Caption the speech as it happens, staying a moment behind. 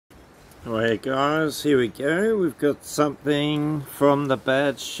Alright guys, here we go. We've got something from the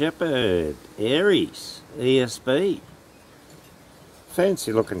bad Shepherd Aries ESB.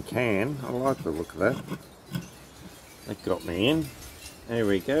 Fancy looking can. I like the look of that. That got me in. There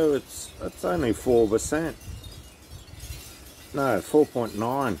we go. It's only 4%. No,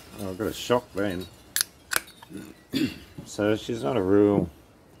 4.9. Oh, I got a shock then. So she's not a real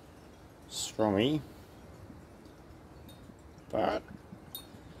strommy, but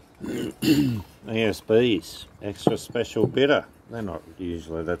ESBs, extra special bitter. They're not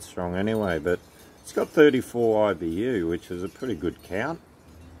usually that strong anyway, but it's got 34 IBU, which is a pretty good count.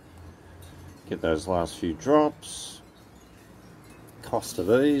 Get those last few drops. Cost of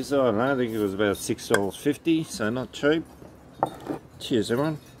these, I don't know, I think it was about $6.50, so not cheap. Cheers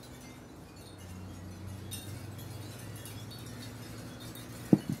everyone.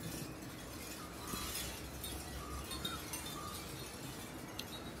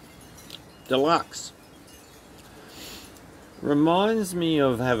 Deluxe. Reminds me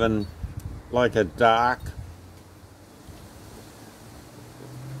of having like a dark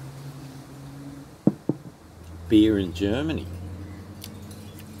beer in Germany.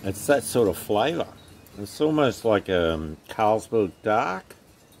 It's that sort of flavour. It's almost like a Carlsberg Dark.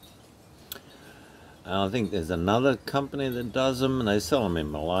 I think there's another company that does them, and they sell them in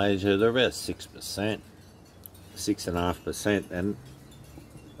Malaysia. They're about 6%, 6.5%, and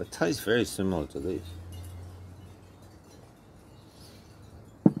it tastes very similar to this.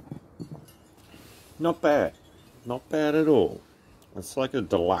 Not bad. Not bad at all. It's like a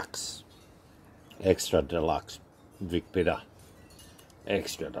deluxe. Extra deluxe Vic Bitter.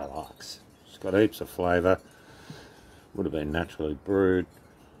 Extra deluxe. It's got heaps of flavour. Would have been naturally brewed.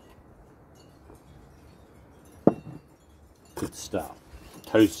 Good stuff.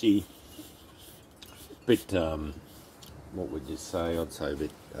 Toasty. Bit, what would you say? I'd say a bit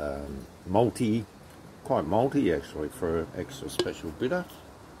malty. Quite malty actually for an extra special bitter.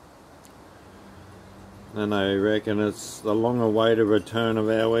 And I reckon it's the long-awaited return of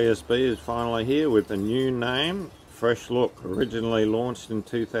our ESB is finally here with a new name, fresh look. Originally launched in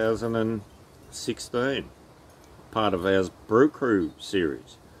 2016, part of our Brew Crew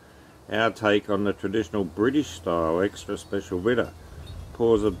series. Our take on the traditional British style extra special bitter.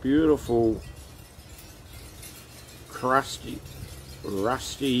 Pours a beautiful, crusty,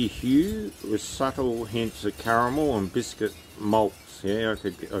 rusty hue with subtle hints of caramel and biscuit malts. Yeah,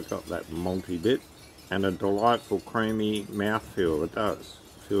 I got that malty bit. And a delightful creamy mouthfeel. It does.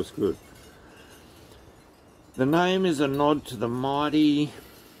 Feels good. The name is a nod to the mighty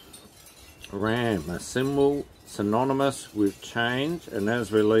ram, a symbol synonymous with change, and as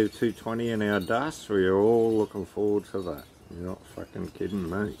we leave 220 in our dust, we are all looking forward to that. You're not fucking kidding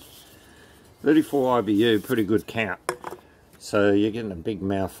me. 34 IBU, pretty good count. So you're getting a big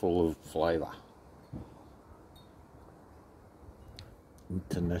mouthful of flavour.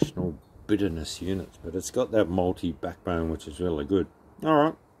 International bitterness units, but it's got that malty backbone, which is really good.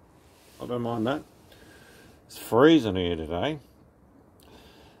 Alright, I don't mind that. It's freezing here today.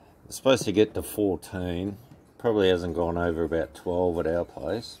 It's supposed to get to 14. Probably hasn't gone over about 12 at our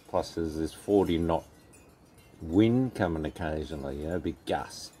place. Plus there's this 40 knot wind coming occasionally, you know, big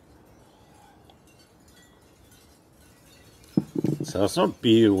gust. So it's not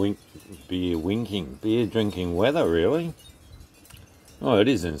beer drinking weather really. Oh, it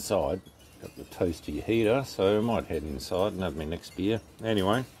is inside. Got the toasty heater, so I might head inside and have my next beer.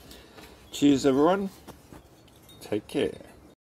 Anyway, cheers everyone. Take care.